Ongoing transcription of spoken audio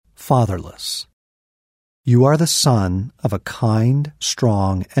fatherless. You are the son of a kind,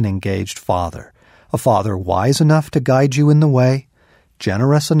 strong, and engaged father, a father wise enough to guide you in the way,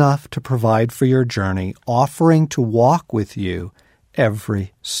 generous enough to provide for your journey, offering to walk with you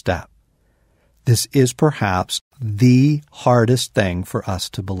every step. This is perhaps the hardest thing for us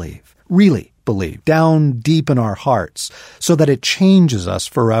to believe, really believe, down deep in our hearts, so that it changes us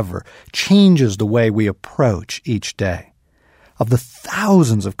forever, changes the way we approach each day. Of the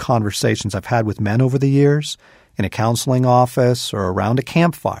thousands of conversations I've had with men over the years, in a counseling office or around a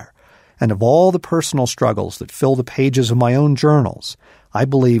campfire, and of all the personal struggles that fill the pages of my own journals, I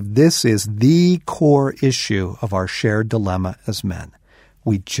believe this is the core issue of our shared dilemma as men.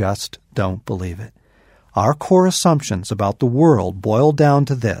 We just don't believe it. Our core assumptions about the world boil down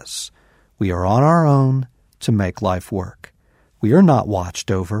to this: we are on our own to make life work. We are not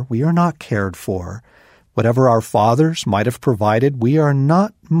watched over. We are not cared for. Whatever our fathers might have provided, we are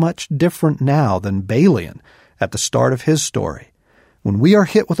not much different now than Balaam at the start of his story. When we are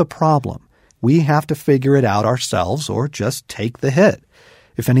hit with a problem, we have to figure it out ourselves or just take the hit.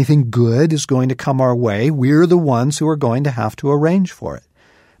 If anything good is going to come our way, we're the ones who are going to have to arrange for it.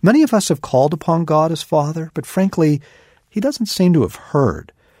 Many of us have called upon God as Father, but frankly, He doesn't seem to have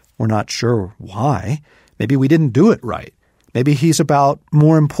heard. We're not sure why. Maybe we didn't do it right. Maybe He's about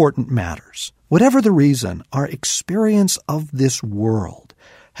more important matters. Whatever the reason, our experience of this world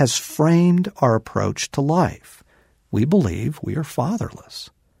has framed our approach to life. We believe we are fatherless.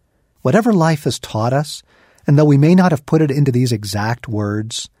 Whatever life has taught us, and though we may not have put it into these exact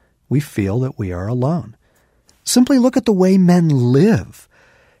words, we feel that we are alone. Simply look at the way men live.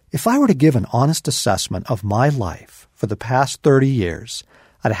 If I were to give an honest assessment of my life for the past 30 years,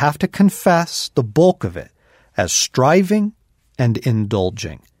 I'd have to confess the bulk of it as striving and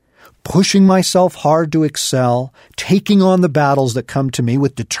indulging. Pushing myself hard to excel, taking on the battles that come to me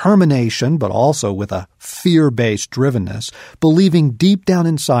with determination, but also with a fear-based drivenness, believing deep down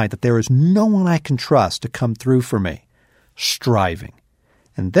inside that there is no one I can trust to come through for me. Striving.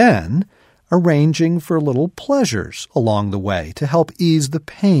 And then arranging for little pleasures along the way to help ease the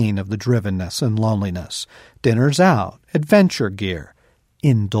pain of the drivenness and loneliness. Dinners out, adventure gear.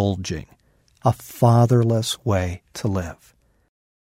 Indulging. A fatherless way to live.